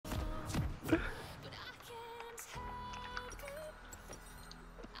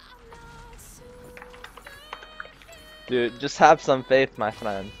Dude, just have some faith, my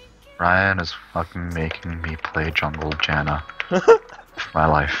friend. Ryan is fucking making me play jungle Janna. My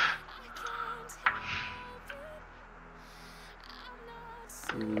life.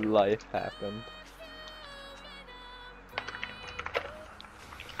 Life happened.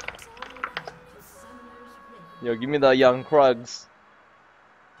 Yo, give me the young Krugs.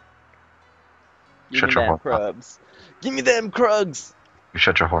 Give me Shut your them whore mouth. Krugs. Give me them Krugs! You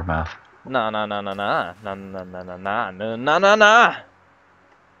shut your whore mouth. Nah, nah, nah, nah, nah, nah, nah, nah, nah, nah, nah, nah, nah, nah.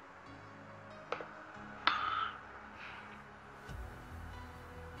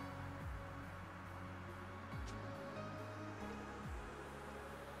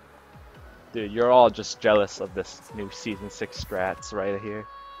 Dude, you're all just jealous of this new Season 6 strats right here.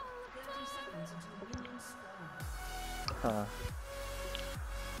 Huh.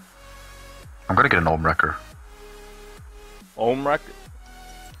 I'm gonna get an Ohm Wrecker. Omrek?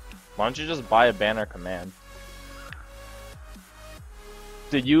 Why don't you just buy a banner command?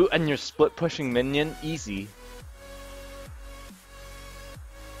 Dude, you and your split pushing minion, easy.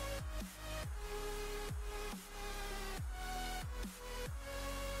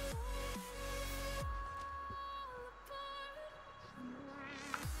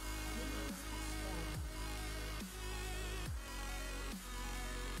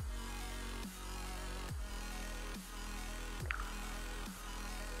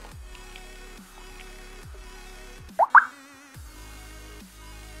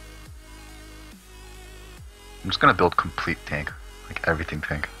 I'm just gonna build complete tank. Like everything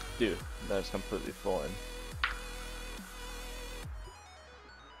tank. Dude, that's completely foreign.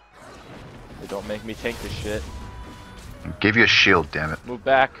 Hey, don't make me tank this shit. Give you a shield, damn it. Move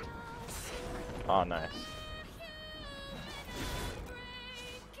back. Oh, nice.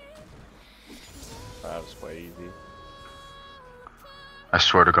 That was quite easy. I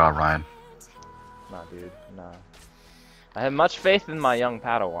swear to God, Ryan. Nah, dude, nah. I have much faith in my young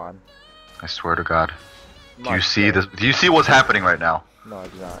Padawan. I swear to God. Do you Much see faith. this? Do you see what's happening right now? No, I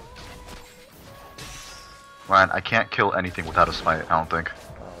do not. Ryan, I can't kill anything without a smite, I don't think.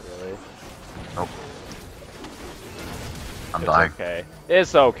 Oh, really? Nope. I'm It's dying. okay.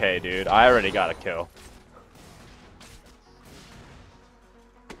 It's okay, dude. I already got a kill.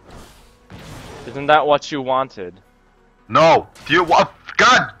 Isn't that what you wanted? No! Do you what?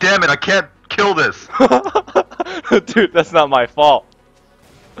 God damn it, I can't kill this! Dude, that's not my fault.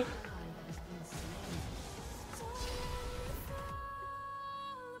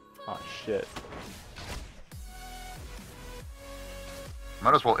 Oh shit.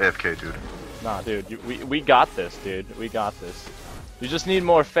 Might as well AFK, dude. Nah, dude, we got this, dude. We got this. You just need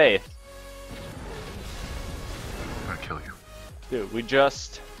more faith. I'm gonna kill you. Dude, we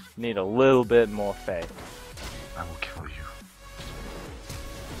just need a little bit more faith. I will kill you.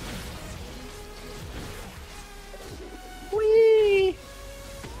 Whee!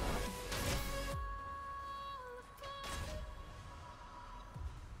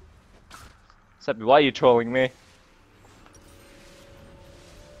 Seppi, why are you trolling me?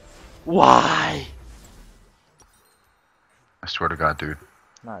 Why? I swear to God, dude.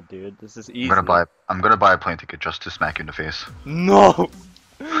 Nah, dude, this is easy. I'm gonna buy a plane ticket just to smack you in the face. No!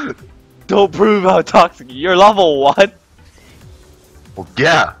 Don't prove how toxic you're level 1! Well,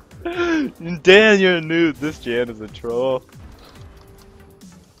 yeah! Dan, you're a noob. This Jan is a troll.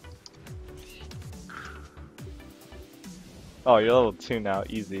 Oh, you're level 2 now,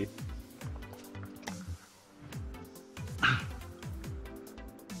 easy.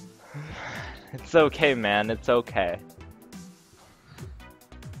 It's okay, man, it's okay.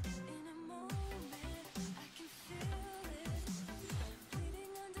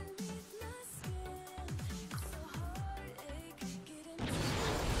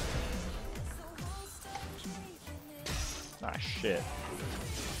 Ah, shit.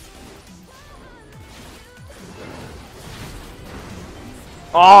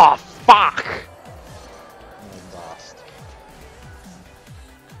 Oh, fuck! I lost.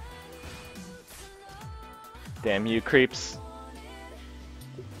 Damn you, creeps.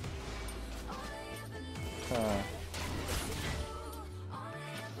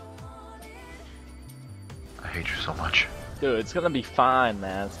 I hate you so much. Dude, it's gonna be fine,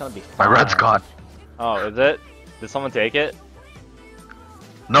 man. It's gonna be fine. My red's gone. Oh, is it? Did someone take it?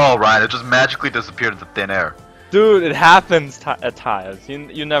 No, Ryan, it just magically disappeared into thin air. Dude, it happens at times.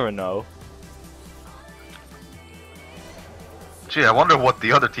 You never know. Gee, I wonder what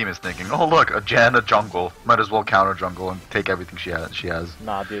the other team is thinking. Oh look, a Janna jungle. Might as well counter jungle and take everything she has.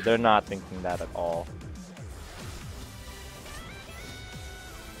 Nah, dude, they're not thinking that at all.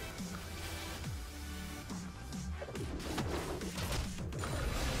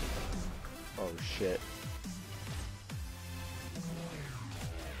 Oh shit.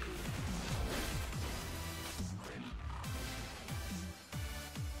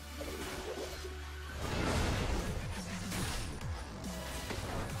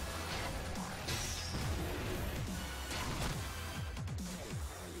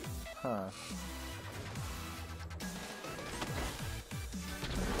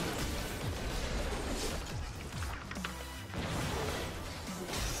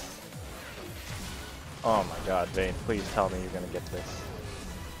 Oh my god, Vayne, please tell me you're gonna get this.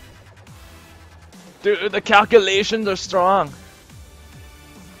 Dude, the calculations are strong.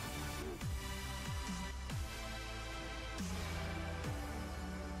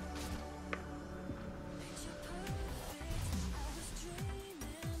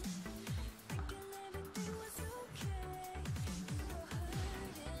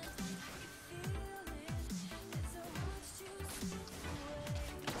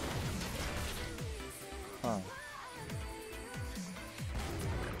 Huh.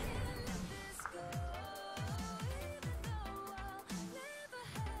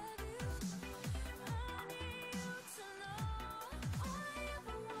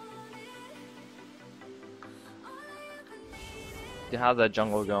 Dude, how's that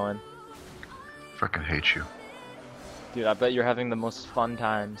jungle going? Freaking hate you. Dude, I bet you're having the most fun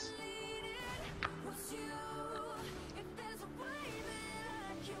times.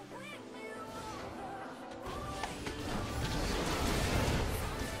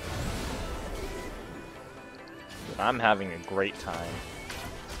 Dude, I'm having a great time.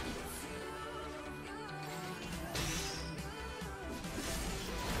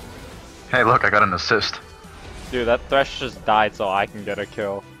 Hey, look, I got an assist. Dude, that Thresh just died so I can get a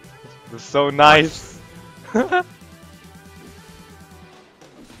kill. It was so nice. I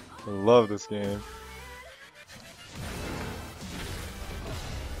love this game.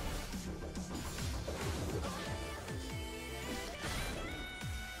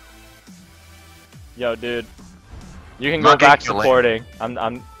 Yo, dude, you can go back supporting.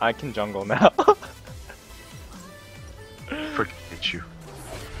 I can jungle now. Freaking hate you.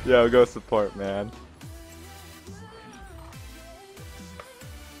 Yo, go support, man.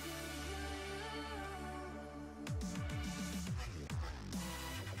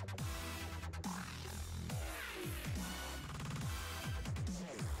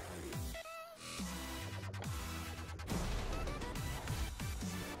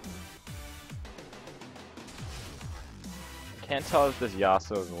 Can't tell if this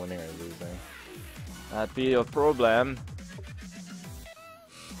Yasuo is winning or losing. That'd be a problem.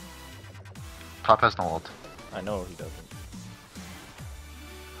 Top has no ult. I know he doesn't.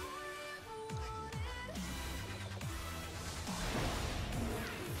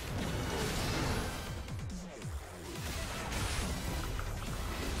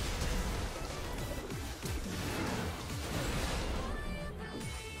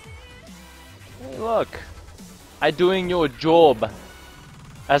 Hey, look! I doing your job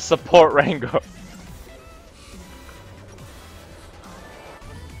as support Rengar.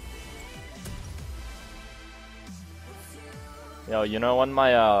 Yo, you know when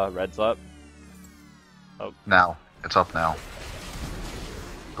my red's up? Oh. Now. It's up now.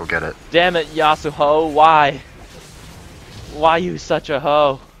 Go get it. Damn it, Yasuo, why? Why you such a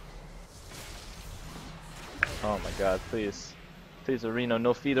hoe? Oh my god, please. Please, Areno,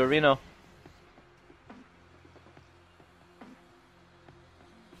 no feed Areno.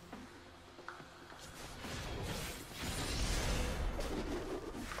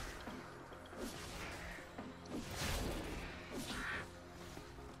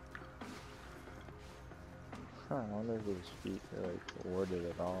 Huh, I wonder if his feet are like warded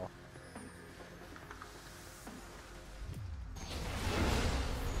at all.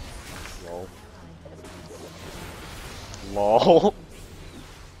 Lol. LOL.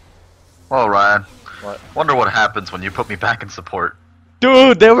 Well, Ryan. What? Wonder what happens when you put me back in support.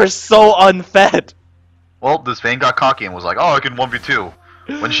 Dude, they were so unfed! Well, this Vayne got cocky and was like, oh, I can 1v2.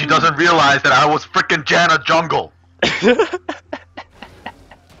 When she doesn't realize that I was frickin' Janna jungle.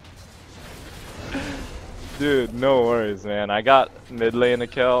 Dude, no worries, man. I got mid lane a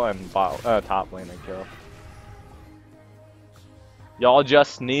kill and top lane a kill. Y'all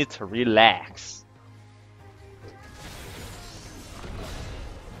just need to relax.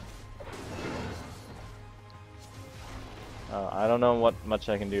 I don't know what much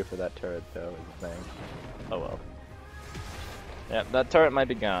I can do for that turret, though, is the thing. Oh well. Yep, that turret might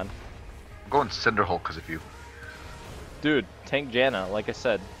be gone. Go in Cinderhulk because of you. Dude, tank Janna, like I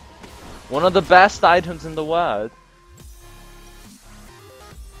said. One of the best items in the world.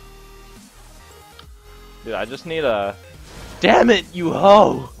 Dude, I just need a... Damn it, you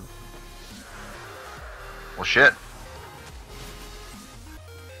hoe! Well, shit.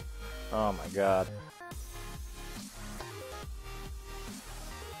 Oh my god.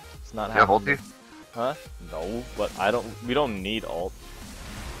 It's not You have happening. ulti? Huh? No, but we don't need ult.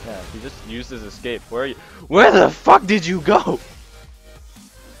 Yeah, he just used his escape. Where are you? Where the fuck did you go?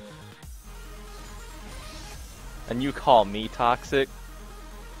 And you call me toxic?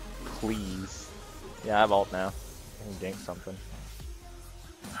 Please. Yeah, I have ult now. I can gank something.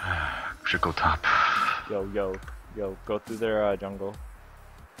 Should go top. Yo, go through their jungle.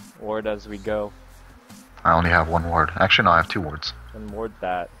 Ward as we go. I only have one ward. Actually, no, I have 2 wards. And ward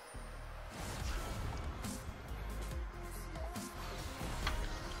that.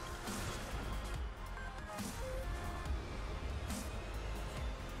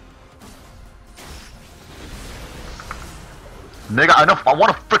 Nigga, I know. I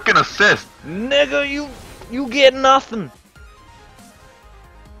want a freaking assist. Nigga, you get nothing.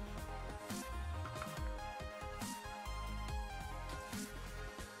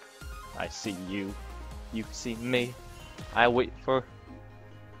 I see you. You see me. I wait for.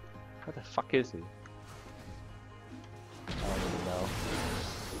 Where the fuck is he? I don't even know.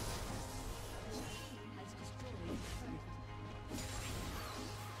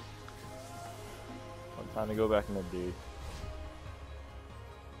 Time to go back in the D.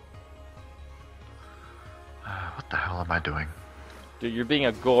 What the hell am I doing? Dude, you're being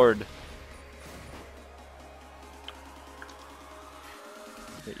a gourd.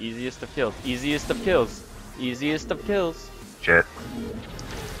 The easiest of kills. Easiest of kills. Easiest of kills. Shit.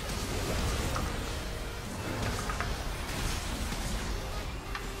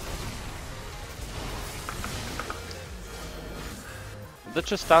 Did the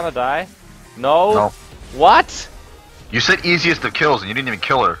Tristana die? No? No. What? You said easiest of kills and you didn't even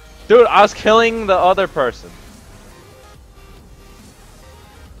kill her. Dude, I was killing the other person.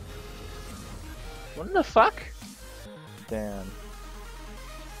 What the fuck? Damn.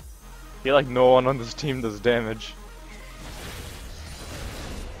 I feel like no one on this team does damage.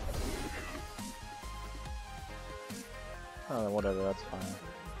 Oh, whatever, that's fine.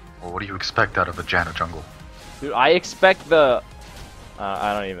 Well, what do you expect out of a Janna jungle? Dude, I expect the...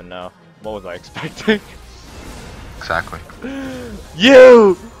 I don't even know. What was I expecting? Exactly.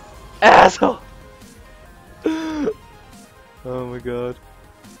 You! Asshole! Oh my god.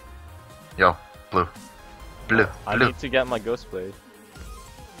 Yo, blue. Blue. I Blue. need to get my Ghost Blade.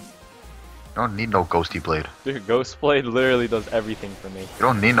 You don't need no ghosty blade. Dude, Ghost Blade literally does everything for me. You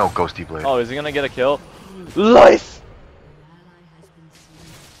don't need no ghosty blade. Oh, is he gonna get a kill? Life!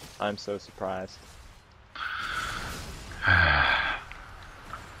 I'm so surprised.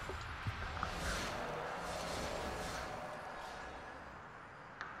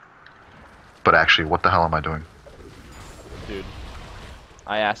 But actually, what the hell am I doing? Dude,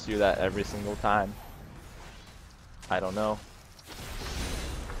 I asked you that every single time. I don't know.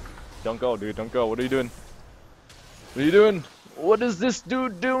 Don't go, dude, don't go. What are you doing? What are you doing? What is this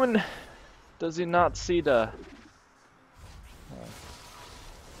dude doing? Does he not see the...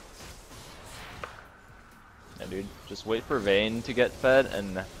 Yeah, dude, just wait for Vayne to get fed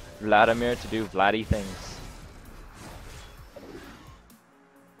and Vladimir to do Vladdy things.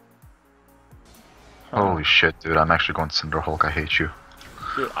 Holy shit, dude, I'm actually going Cinder Hulk, I hate you.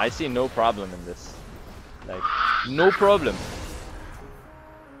 Dude, I see no problem in this. Like, no problem.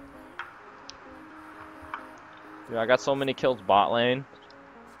 Dude, I got so many kills bot lane.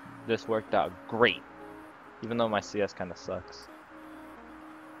 This worked out great. Even though my CS kinda sucks.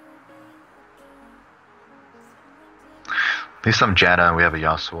 At least I'm Janna and we have a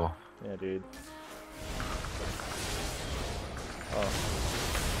Yasuo. Yeah, dude. Oh.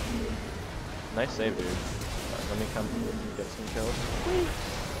 Nice save, dude. Right, let me come get some kills.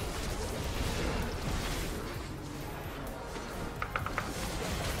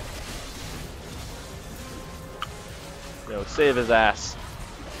 Yo, save his ass.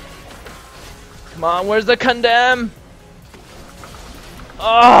 Come on, where's the condemn?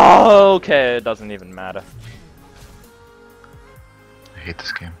 Oh, okay, it doesn't even matter. I hate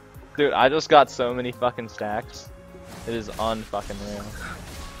this game. Dude, I just got so many fucking stacks. It is unfucking real.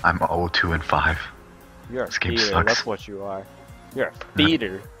 I'm 0-2 and 5. You're a This game feeder, sucks. that's what you are. You're a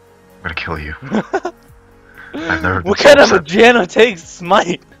feeder. I'm gonna kill you. I've never been What so kind of a upset. Jano takes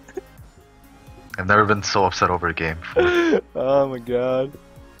smite? I've never been so upset over a game before. Oh my god.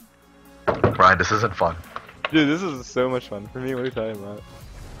 Brian, this isn't fun. Dude, this is so much fun for me. What are you talking about?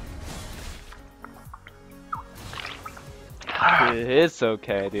 It's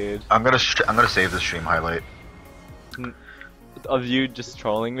okay, dude. I'm gonna save the stream highlight. Of you just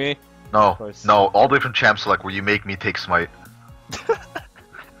trolling me? No, course. no, all the way from Champ Select where you make me take smite.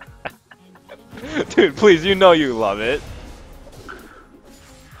 Dude, please, you know you love it.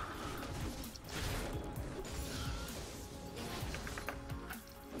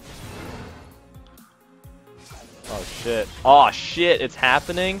 Oh shit. Oh shit, it's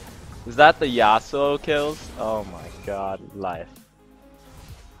happening? Is that the Yasuo kills? Oh my god, life.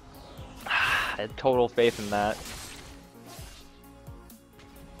 I had total faith in that.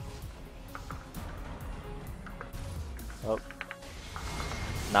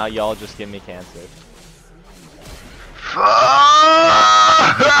 Now y'all just give me cancer. Fuck!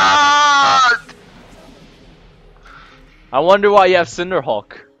 I wonder why you have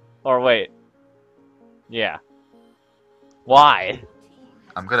Cinderhulk. Or wait. Yeah. Why?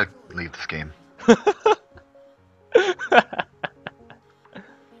 I'm gonna leave this game.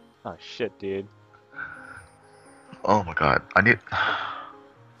 Oh shit, dude. Oh my god. I need...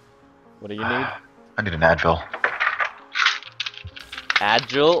 What do you need? I need an Advil.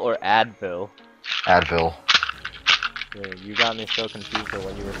 Agile or Advil? Advil. Dude, you got me so confused with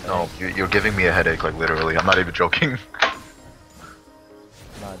what you were saying. No, you're giving me a headache, like literally. I'm not even joking.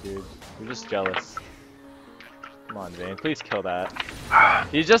 Nah, dude. You're just jealous. Come on, Vayne. Please kill that.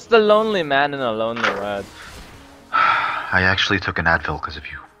 He's just a lonely man in a lonely world. I actually took an Advil because of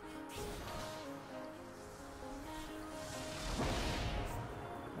you.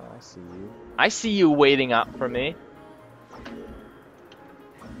 Oh, I see you. I see you waiting up for me.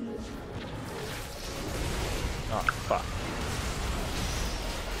 Oh, fuck.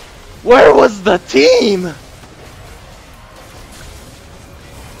 Where was the team?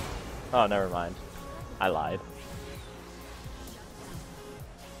 Oh, never mind. I lied.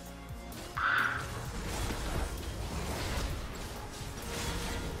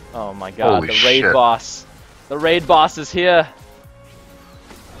 Oh my god, Holy the raid shit. boss. The raid boss is here.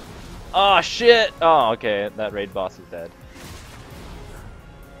 Oh shit. Oh, okay, that raid boss is dead.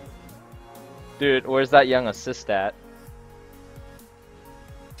 Dude, where's that young assist at?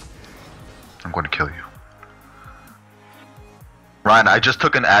 I'm going to kill you. Ryan, I just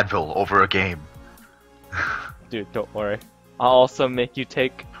took an Advil over a game. Dude, don't worry. I'll also make you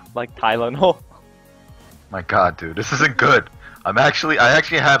take, like, Tylenol. My god, dude, this isn't good. I actually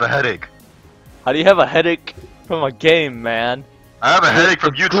have a headache. How do you have a headache from a game, man? I have a headache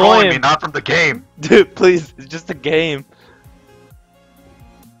from you Destroy trolling me, him. not from the game. Dude, please, it's just a game.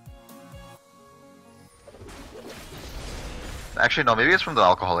 Actually, no, maybe it's from the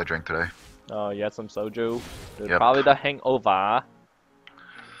alcohol I drank today. Oh, you had some soju? Dude, Yep. probably the hangover.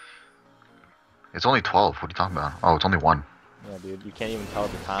 It's only 12. What are you talking about? Oh, it's only 1. Yeah, dude, you can't even tell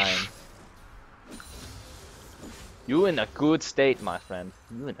the time. You in a good state, my friend.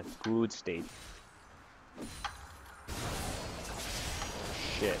 You in a good state.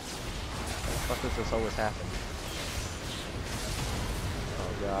 Shit. Why the fuck does this always happen?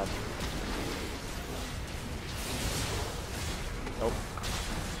 Oh god. Nope.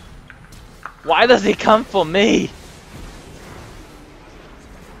 Why does he come for me?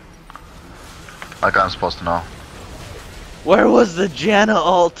 Like I'm supposed to know. Where was the Janna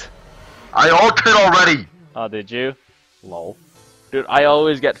ult? I ulted already! Oh, did you? Lol. Dude, I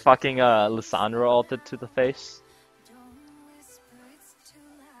always get fucking Lissandra ulted to the face.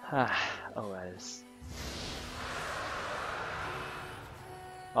 Always.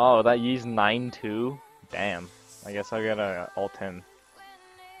 Oh, that Yee's 9-2? Damn. I guess I gotta ult him.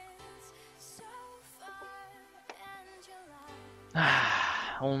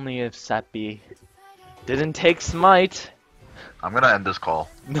 Only if Seppi didn't take smite. I'm gonna end this call.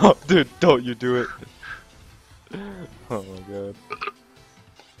 No, dude, don't you do it. Oh my god.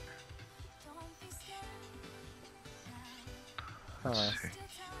 Let's see.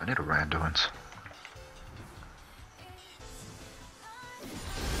 I need a Randuin's.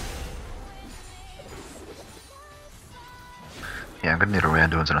 Yeah, I'm gonna need a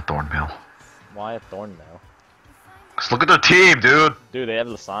Randuin's and a Thornmail. Why a Thornmail? Cause look at their team, dude! Dude, they have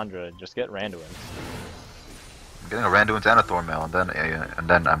Lissandra. Just get Randuin. I'm getting a Randuin's and a Thornmail, and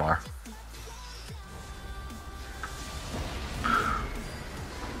then MR.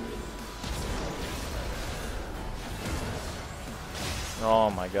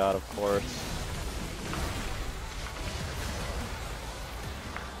 Oh my god, of course.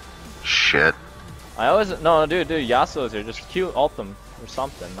 Shit. I always no, dude, Yasuo's here. Just Q ult them or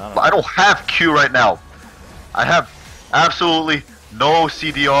something. I don't know. I don't have Q right now. I have absolutely no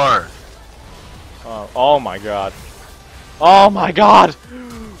CDR. Oh my god. Oh my god!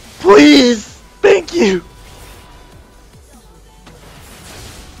 Please! Thank you!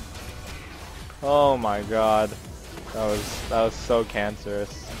 Oh my god. That was so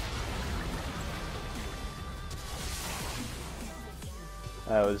cancerous.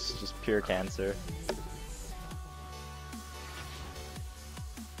 That was just pure cancer.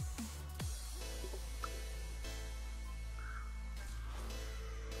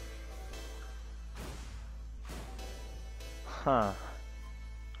 Huh.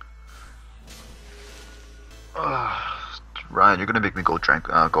 Ryan, you're gonna make me go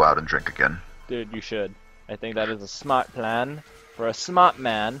out and drink again. Dude, you should. I think that is a smart plan for a smart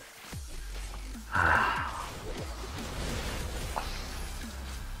man.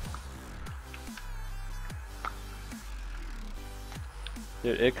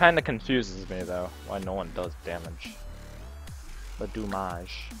 Dude, it kind of confuses me though, why no one does damage. The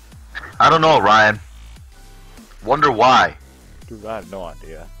damage. I don't know, Ryan. Wonder why. Dude, I have no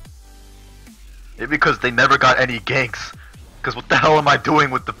idea. Maybe because they never got any ganks. Because what the hell am I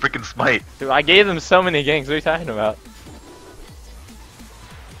doing with the freaking smite? Dude, I gave them so many ganks, what are you talking about?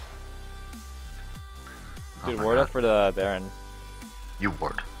 Dude, Oh ward God. up for the Baron. You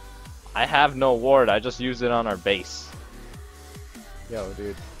ward. I have no ward, I just used it on our base. Yo,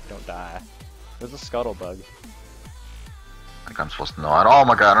 dude, don't die. There's a scuttle bug. Like I'm supposed to know. Oh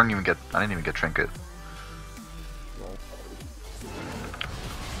my God! I didn't even get trinket. Lol.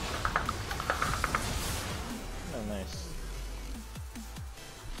 Oh, nice.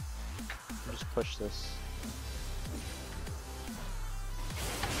 I'll just push this.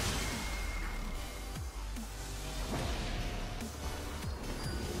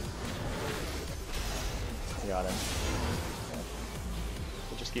 Got him. Okay.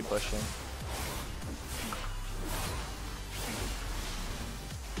 We'll just keep pushing.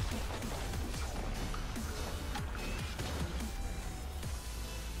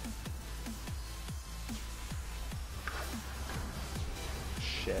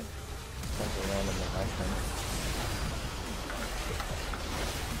 Shit. Something random in my thing.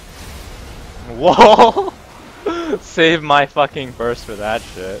 Whoa! Save my fucking burst for that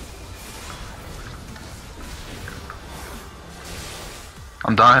shit.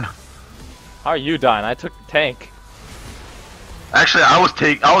 I'm dying. How are you dying? I took the tank. Actually, I was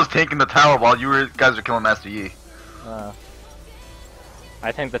taking the tower while guys were killing Master Yi.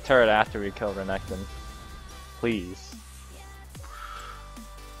 I think the turret after we kill Renekton. Please.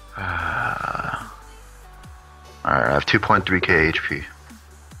 Alright, I have 2.3k HP.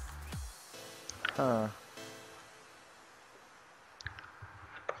 Huh.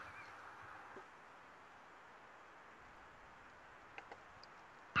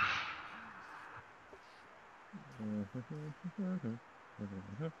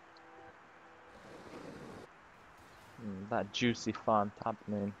 That juicy farm top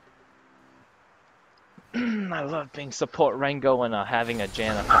man. I love being support Rengo and having a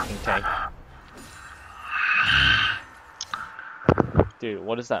Janna fucking tank. Dude,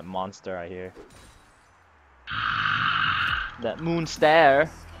 what is that monster I hear? That moon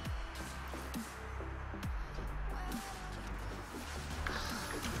stare.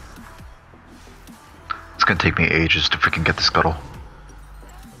 It's gonna take me ages to freaking get the scuttle.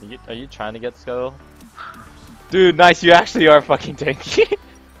 Are you trying to get Scuttle? Dude, nice, you actually are fucking tanky.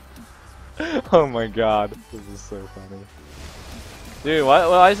 Oh my god, this is so funny. Dude,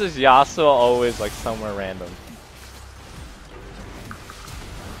 why is this Yasuo always like somewhere random?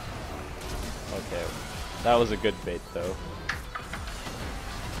 Okay, that was a good bait though.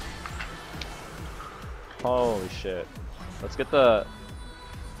 Holy shit. Let's get the...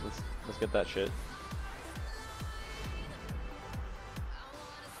 Let's get that shit.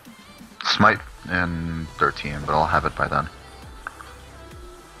 Smite in 13, but I'll have it by then.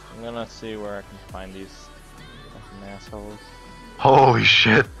 I'm gonna see where I can find these fucking assholes. Holy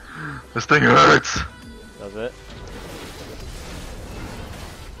shit! This thing hurts! Does it?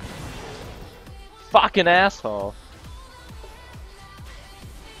 Fucking asshole!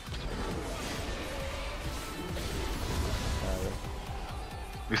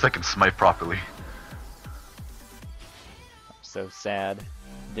 At least I can smite properly. I'm so sad.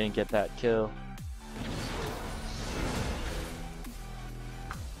 Didn't get that kill.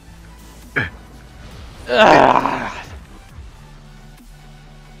 Ah!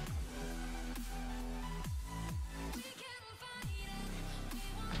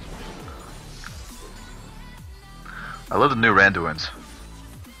 I love the new Randuins.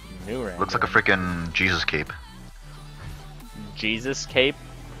 New Rengar. Looks like a freaking Jesus cape. Jesus cape?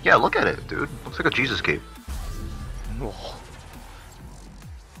 Yeah, look at it, dude. Looks like a Jesus cape.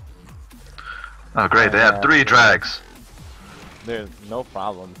 Oh great, they have 3 drags. There's no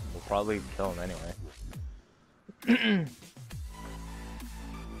problem. We'll probably kill him anyway.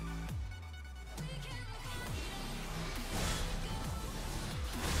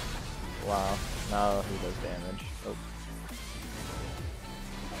 Wow, now he does damage. Oh.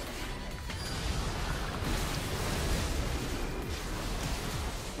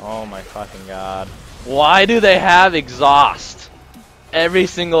 Oh my fucking god. Why do they have exhaust every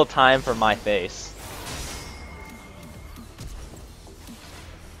single time for my face?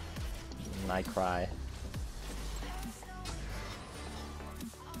 And I cry.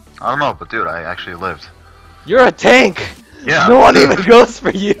 I don't know, but dude, I actually lived. You're a tank! Yeah. No one even goes for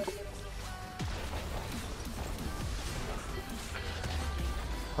you!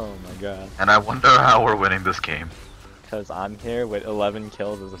 Oh my god. And I wonder how we're winning this game. because I'm here with 11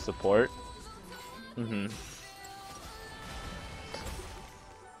 kills as a support.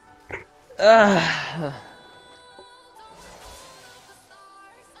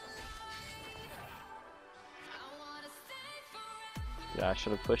 Yeah, I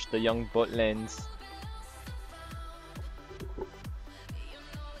should have pushed the young bot lanes.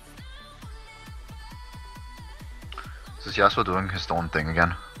 Is Yasuo doing his own thing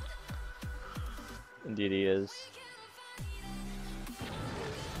again? Indeed he is.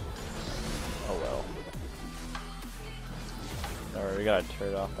 Oh well. Alright, we gotta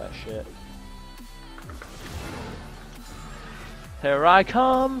turn off that shit. Here I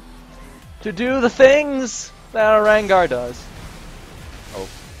come to do the things that a Rengar does. Oh.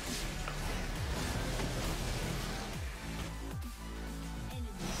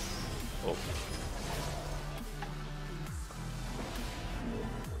 Oh.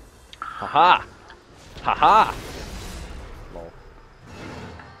 Haha! Haha! Lol.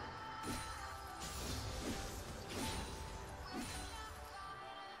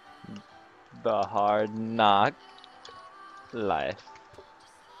 The hard knock life.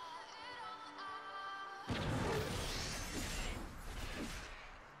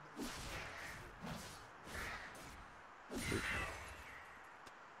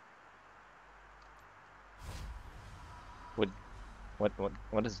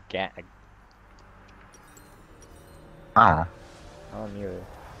 What is gag? I don't know. I don't either.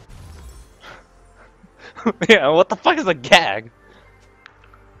 Yeah, what the fuck is a gag?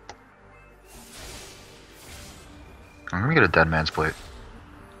 I'm gonna get a dead man's plate.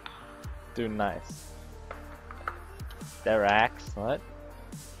 Dude, nice. Derax, what?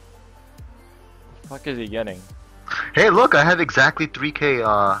 The fuck is he getting? Hey, look, I have exactly 3k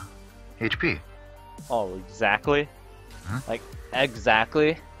HP. Oh, exactly? Mhm. Like,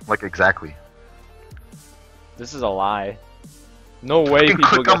 exactly? Like exactly. This is a lie. No way You can people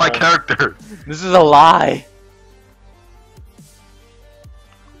click get on my home. character. This is a lie!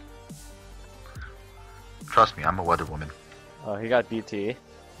 Trust me, I'm a weather woman. Oh, he got BT. Okay.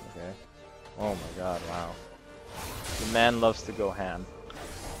 Oh my god, wow. The man loves to go ham.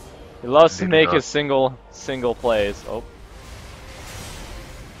 He loves to Indeed he make his does. single plays. Oh.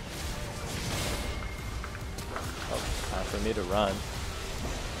 Oh, time for me to run.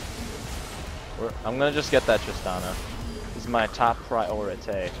 I'm gonna just get that Tristana. This is my top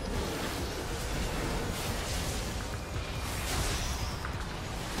priority.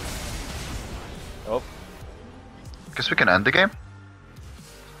 Oh, Guess we can end the game?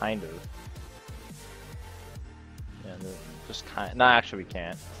 kind of. Yeah, just kind. No, actually we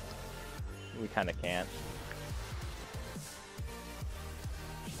can't. We kind of can't.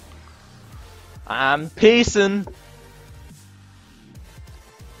 I'm peacing.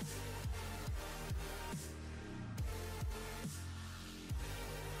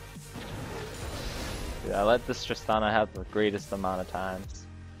 Dude, I let this Tristana have the greatest amount of times.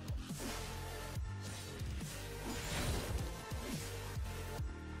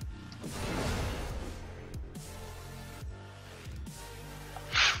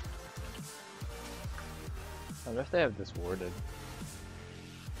 I wonder if they have this warded.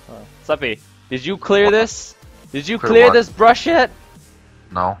 Oh. Suppy, did you clear What? this? Did you Clear clear what? this brush yet?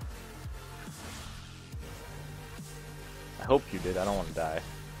 No. I hope you did, I don't want to die.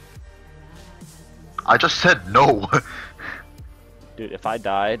 I just said no. Dude, if I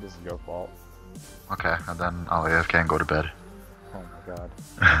die, this is your fault. Okay, and then I'll AFK and go to bed. Oh my god.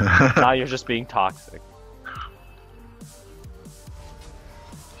 Now you're just being toxic.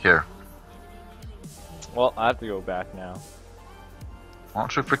 Here. Well, I have to go back now. Why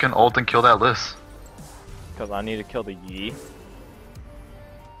don't you freaking ult and kill that list? Because I need to kill the Yi.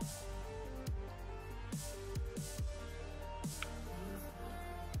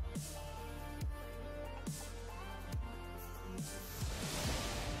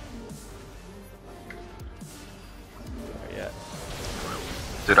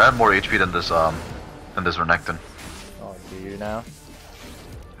 Dude, I have more HP than this Renekton. Oh, do you now?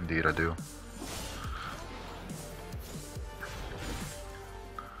 Indeed, I do.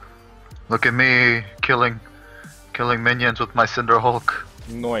 Look at me killing minions with my Cinder Hulk.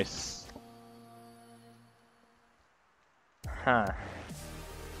 Nice. Huh.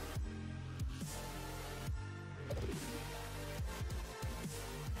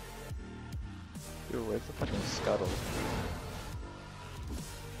 Dude, where's the fucking scuttle?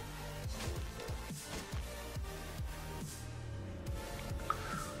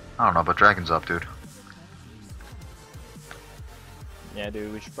 I don't know, but Dragon's up, dude. Yeah,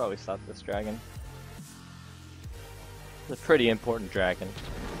 dude, we should probably stop this dragon. It's a pretty important dragon.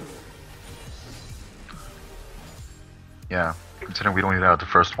 Yeah, considering we don't even have the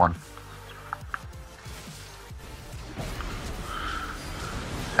first one.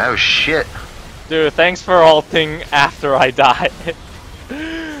 Oh shit! Dude, thanks for ulting after I died.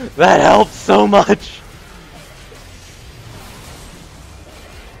 That helped so much.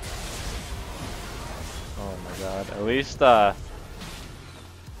 Oh my god, at least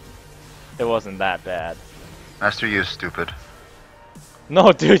it wasn't that bad. Master Yi is stupid.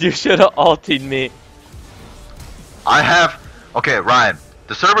 No, dude, you should have ulted me. I have. Okay, Ryan.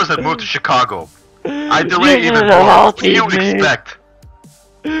 The servers have moved to Chicago. I You delay even should've more. What do you ulted me. expect?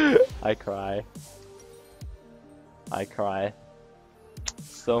 I cry. I cry.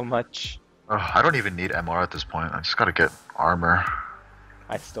 So much. Ugh, I don't even need MR at this point. I just gotta get armor.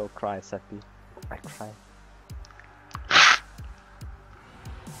 I still cry, Seppi. I cry.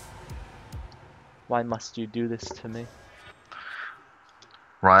 Why must you do this to me?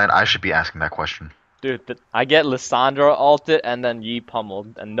 Ryan, I should be asking that question. Dude, I get Lissandra ulted and then Yi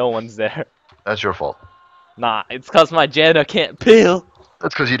pummeled and no one's there. That's your fault. Nah, it's cause my Janna can't peel.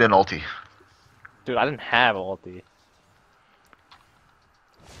 That's because you didn't ulti. Dude, I didn't have ulti.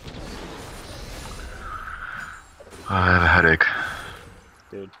 I have a headache.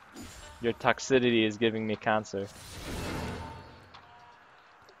 Dude, your toxicity is giving me cancer.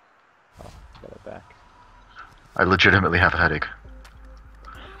 Oh, got it back. I legitimately have a headache.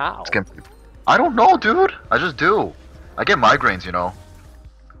 How? I don't know, dude. I just do. I get migraines, you know.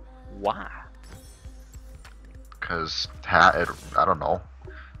 Why? Cause I don't know.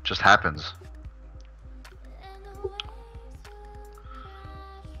 Just happens.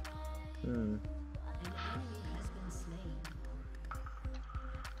 Hmm.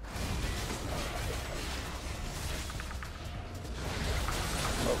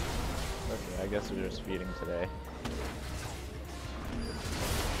 Oh, okay, I guess we're just feeding today.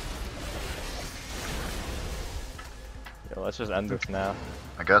 Yeah, let's just end this now.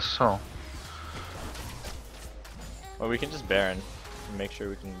 I guess so. Or we can just Baron and make sure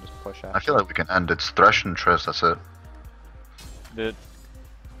we can just push out. I feel like we can end. It's Thresh and Triss, that's it.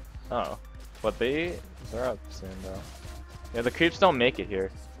 Oh. But they're up soon though. Yeah, the creeps don't make it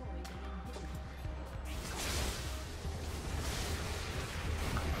here.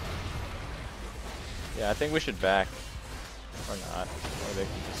 Yeah, I think we should back. Or not. Or they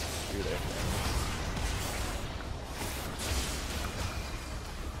can just do their thing.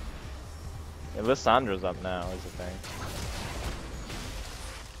 Yeah, Lissandra's up now is the thing.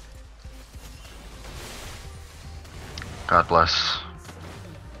 God bless.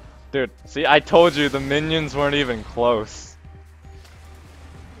 Dude, see, I told you the minions weren't even close.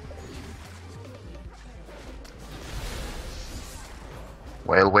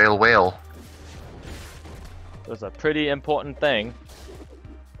 Whale, whale, whale. It was a pretty important thing.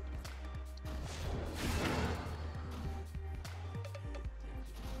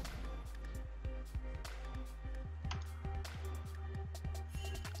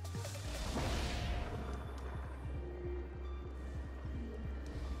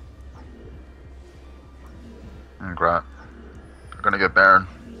 Grat. They're gonna get Baron.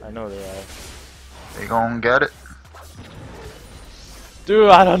 I know they are. They gonna get it. Dude,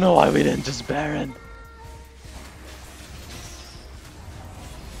 I don't know why we didn't just Baron.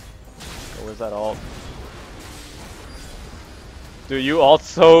 What was that ult? Dude, you ult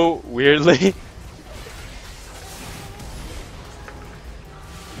so weirdly.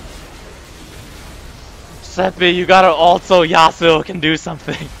 Seppi, you gotta ult so Yasuo can do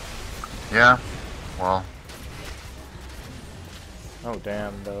something. Yeah. Well. Oh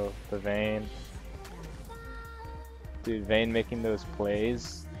damn though, the Vayne. Dude, Vayne making those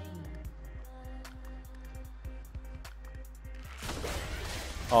plays.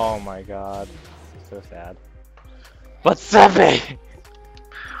 Oh my god. So sad. But Seppi!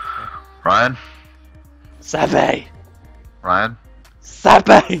 Ryan? Seppi! Ryan?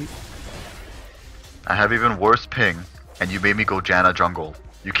 Seppi! I have even worse ping, and you made me go Janna jungle.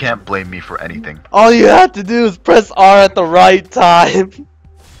 You can't blame me for anything. All you have to do is press R at the right time.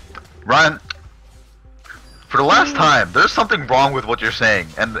 Ryan, for the last time, there's something wrong with what you're saying,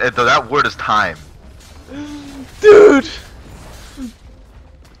 and that word is time. Dude!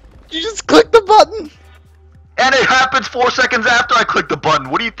 You just click the button! And it happens 4 seconds after I click the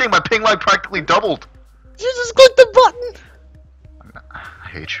button. What do you think? My ping lag practically doubled. You just click the button! I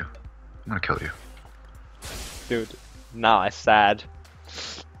hate you. I'm gonna kill you. Dude, now I'm sad.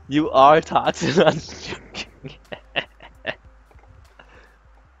 You are toxic. I'm joking.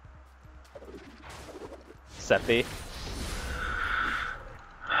 Seppi.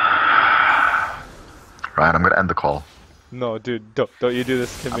 Ryan, I'm gonna end the call. No, dude, don't you do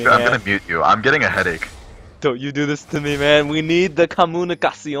this to me, I'm man. gonna mute you. I'm getting a headache. Don't you do this to me, man. We need the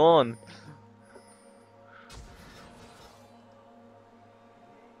comunicación.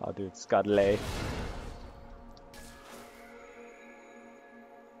 Oh, dude, Scudley.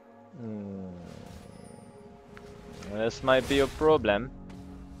 This might be a problem.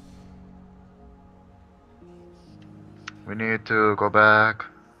 We need to go back.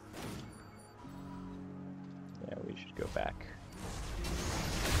 Yeah, we should go back.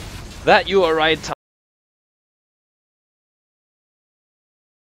 That you are right, Tom.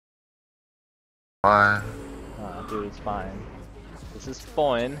 Why? Oh, dude, it's fine. This is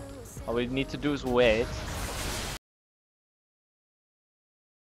fine. All we need to do is wait.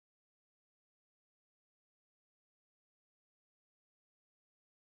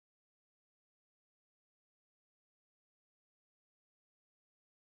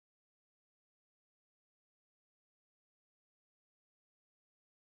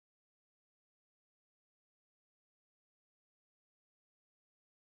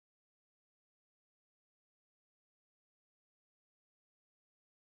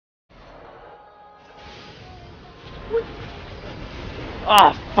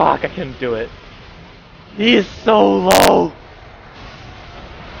 Ah, oh, fuck, I couldn't do it. He is so low!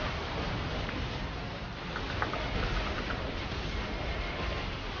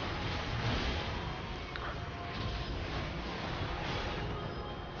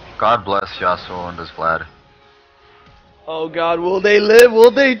 God bless Yasuo and this Vlad. Oh god, will they live?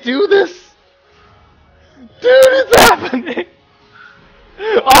 Will they do this? Dude, it's happening!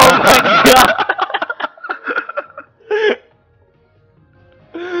 Oh my god!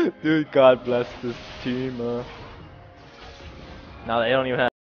 Dude, God bless this team. Now they don't even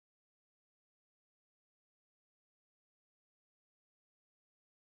have.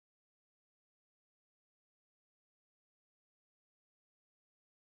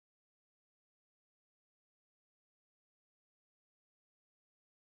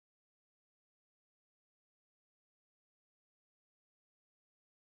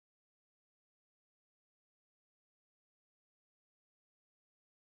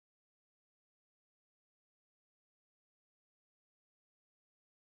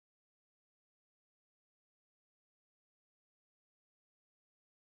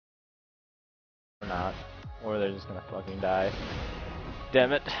 Or not. Or they're just gonna fucking die.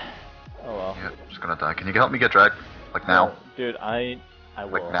 Damn it. Oh well. Yeah, I'm just gonna die. Can you help me get dragged? Like now? Dude, I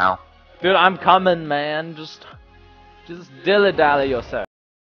will. Like now? Dude, I'm coming, man. Just dilly-dally yourself.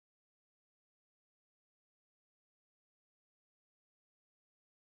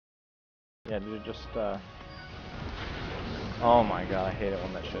 Yeah, dude, just oh my god, I hate it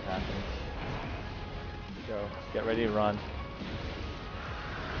when that shit happens. Go. Get ready to run.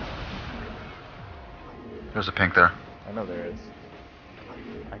 There's a pink there. I know there is.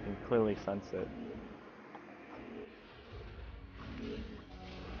 I can clearly sense it.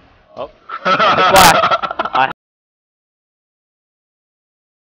 Oh. I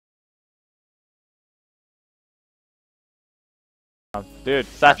Dude,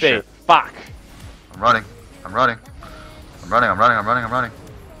 Sappy, Shit. fuck! I'm running. I'm running. I'm running. I'm running. I'm running. I'm running.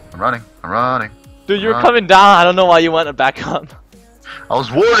 I'm running. I'm running. Dude, you're coming down. I don't know why you went back up. I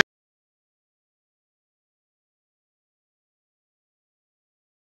was warning.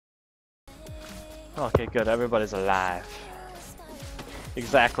 Okay, good. Everybody's alive.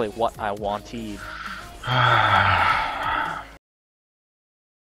 Exactly what I wanted.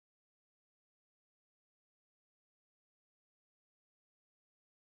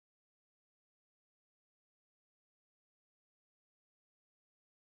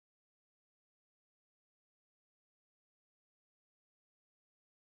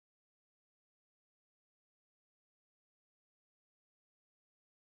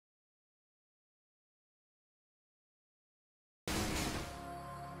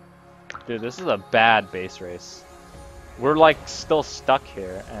 Dude, this is a bad base race. We're like still stuck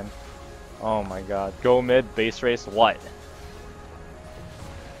here, and oh my god, go mid, base race, what?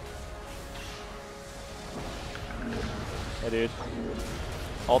 Hey dude,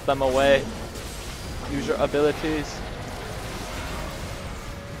 ult them away, use your abilities.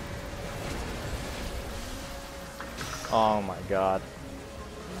 Oh my god.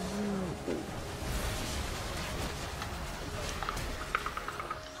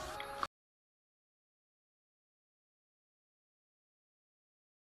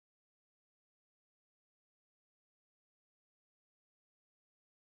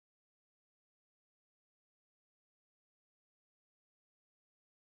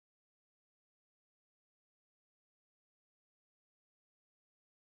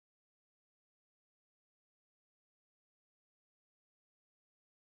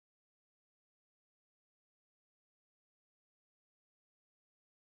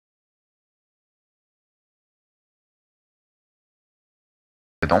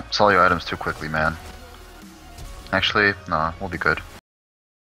 Don't sell your items too quickly, man. Actually, nah, we'll be good.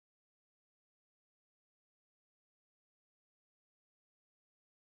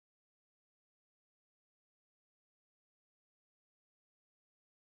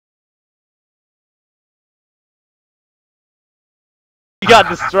 He got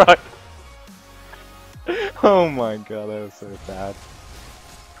destroyed. Oh my god, that was so sad.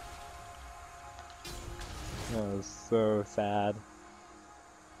 That was so sad.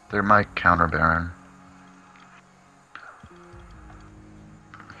 They're my counter Baron.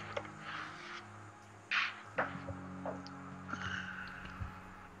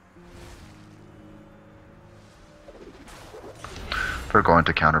 They're going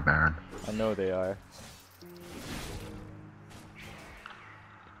to counter Baron. I know they are.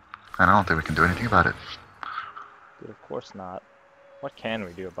 And I don't think we can do anything about it. Dude, of course not. What can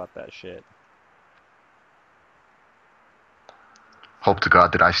we do about that shit? Hope to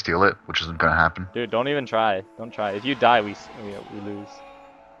God that I steal it, which isn't gonna happen. Dude, don't even try. Don't try. If you die, we lose.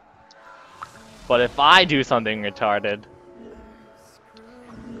 But if I do something retarded,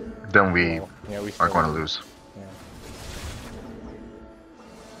 Then we well, yeah, we are still going to lose. Yeah.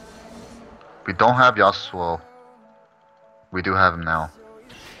 We don't have Yasuo. We do have him now.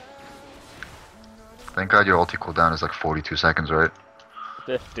 Thank God your ulti cooldown is like 42 seconds, right?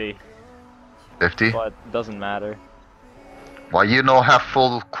 50. 50? But it doesn't matter. Why you don't have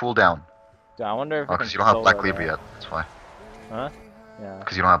full cooldown? Dude, I wonder if Oh, I because can you don't have solo Black that. Libra yet. That's why. Huh? Yeah.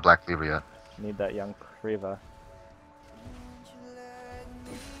 Because you don't have Black Libra yet. Need that young Kriva.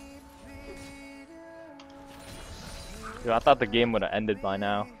 Dude, I thought the game would have ended by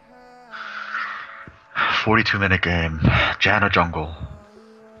now. 42-minute game. Janna jungle.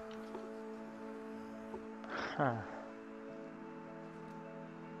 Huh.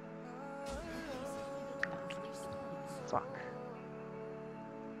 Fuck.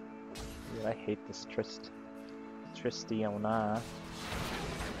 Dude, I hate this Tristana.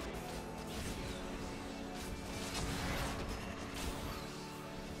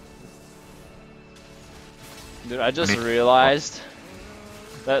 Dude, I just realized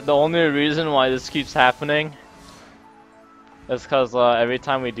that the only reason why this keeps happening is because every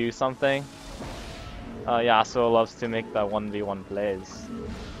time we do something, Yasuo loves to make that 1v1 plays.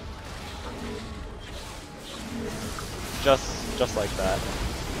 Just like that.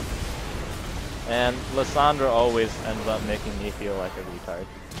 And Lissandra always ends up making me feel like a retard.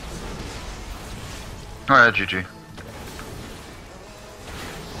 Alright, GG.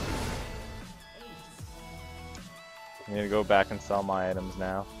 I need to go back and sell my items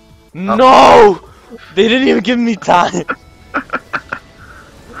now. Oh. No! They didn't even give me time!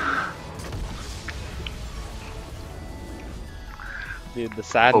 Dude, the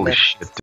sadness. Holy shit.